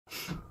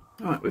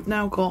Right, we've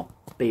now got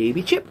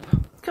baby Chip.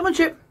 Come on,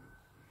 Chip.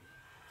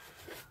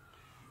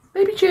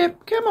 Baby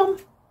Chip, come on.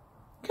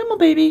 Come on,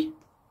 baby.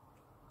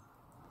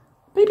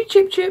 Baby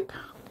Chip.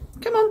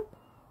 Come on.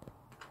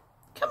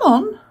 Come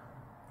on.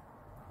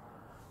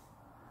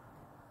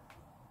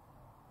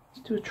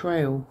 Let's do a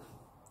trail.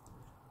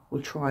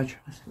 We'll try to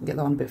get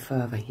that one a bit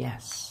further.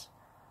 Yes.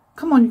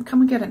 Come on,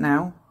 come and get it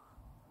now.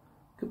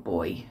 Good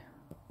boy.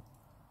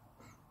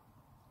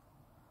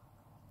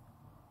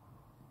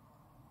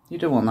 You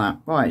don't want that.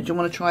 Right, do you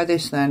want to try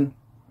this then?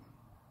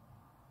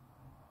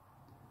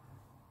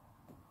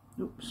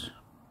 Oops.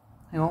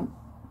 Hang on.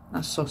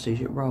 That's sausage,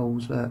 it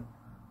rolls, but...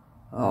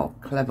 Oh,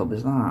 clever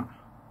was that.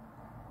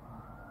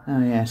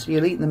 Oh yeah, so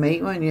you'll eat the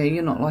meat, won't you?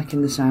 You're not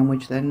liking the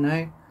sandwich then,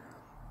 no?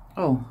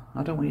 Oh,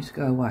 I don't want you to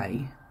go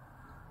away.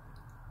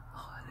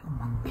 Oh, little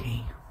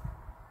monkey.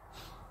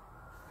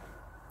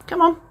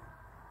 Come on.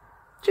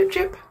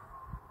 Chip.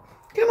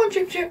 Come on,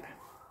 Chip.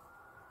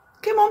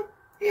 Come on,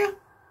 here.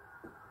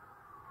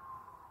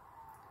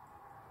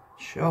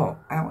 Shot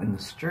out in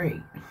the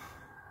street.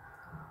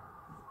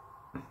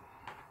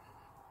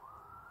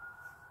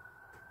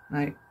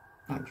 No,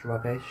 that's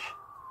rubbish.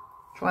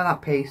 Try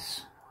that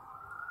piece.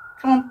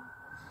 Come on.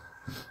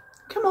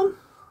 Come on.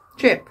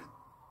 Chip.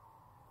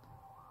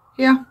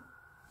 Here.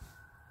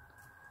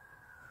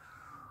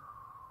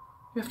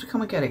 You have to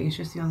come and get it. He's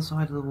just the other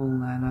side of the wall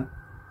there, look.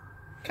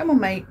 Come on,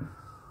 mate.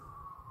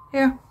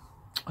 Here.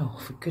 Oh,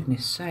 for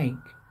goodness sake.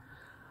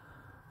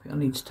 I think I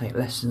need to take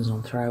lessons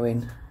on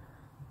throwing.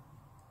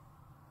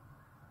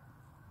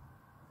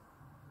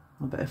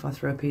 I bet if I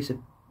throw a piece of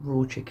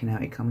raw chicken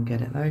out, he'd come and get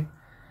it though.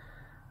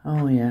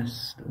 Oh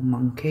yes, little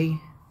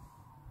monkey.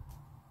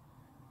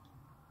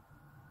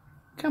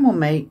 Come on,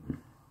 mate.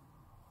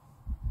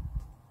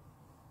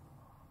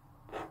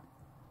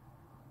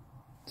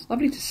 It's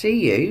lovely to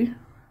see you.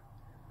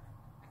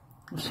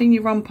 I've seen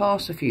you run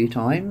past a few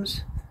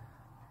times.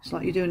 It's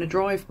like you're doing a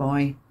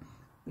drive-by.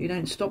 You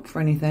don't stop for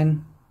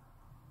anything.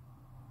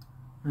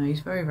 No,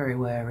 he's very, very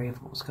wary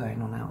of what's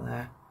going on out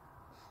there.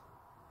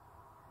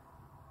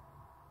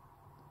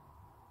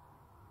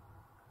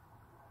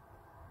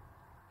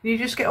 Can you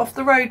just get off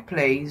the road,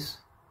 please?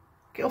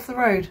 Get off the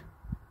road.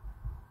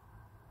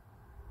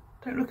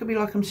 Don't look at me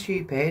like I'm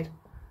stupid.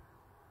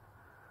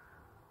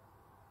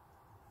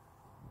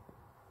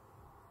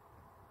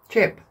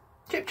 Chip.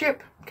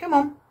 Come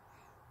on.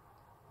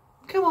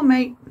 Come on,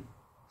 mate.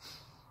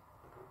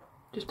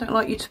 Just don't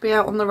like you to be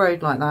out on the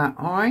road like that,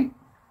 alright?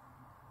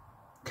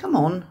 Come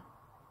on.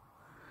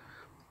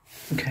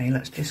 Okay,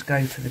 let's just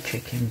go for the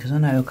chicken, because I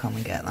know he'll come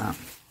and get that.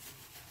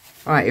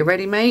 Alright, you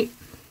ready, mate?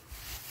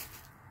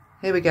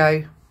 Here we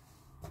go.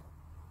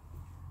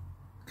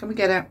 Come and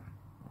get it.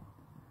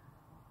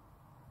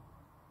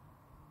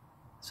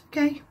 It's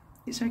okay.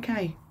 It's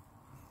okay.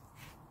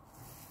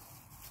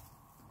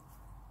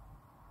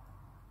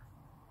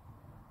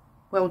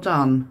 Well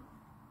done.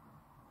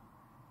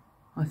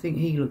 I think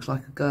he looks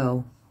like a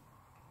girl.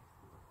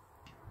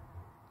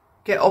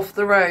 Get off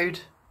the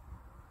road.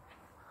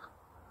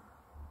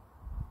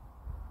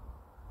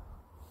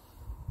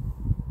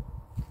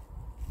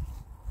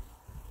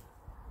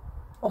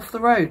 Off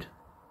the road.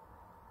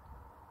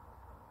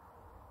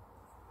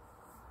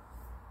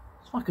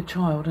 It's like a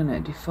child, isn't it?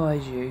 It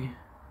defies you.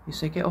 You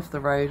say get off the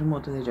road, and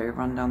what do?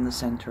 Run down the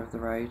centre of the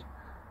road.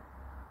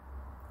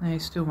 No,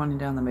 he's still running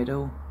down the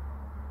middle.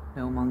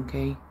 Little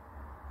monkey.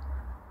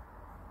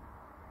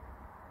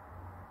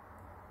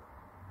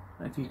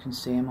 I don't know if you can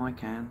see him, I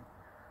can.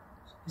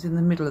 He's in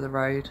the middle of the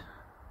road.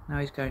 Now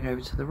he's going over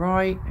to the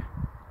right.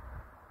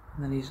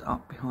 And then he's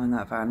up behind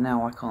that van.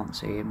 Now I can't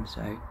see him,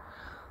 so...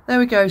 There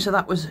we go, so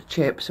that was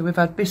Chip. So we've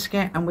had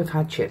Biscuit and we've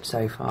had Chip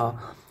so far.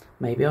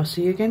 Maybe I'll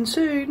see you again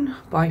soon.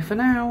 Bye for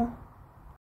now.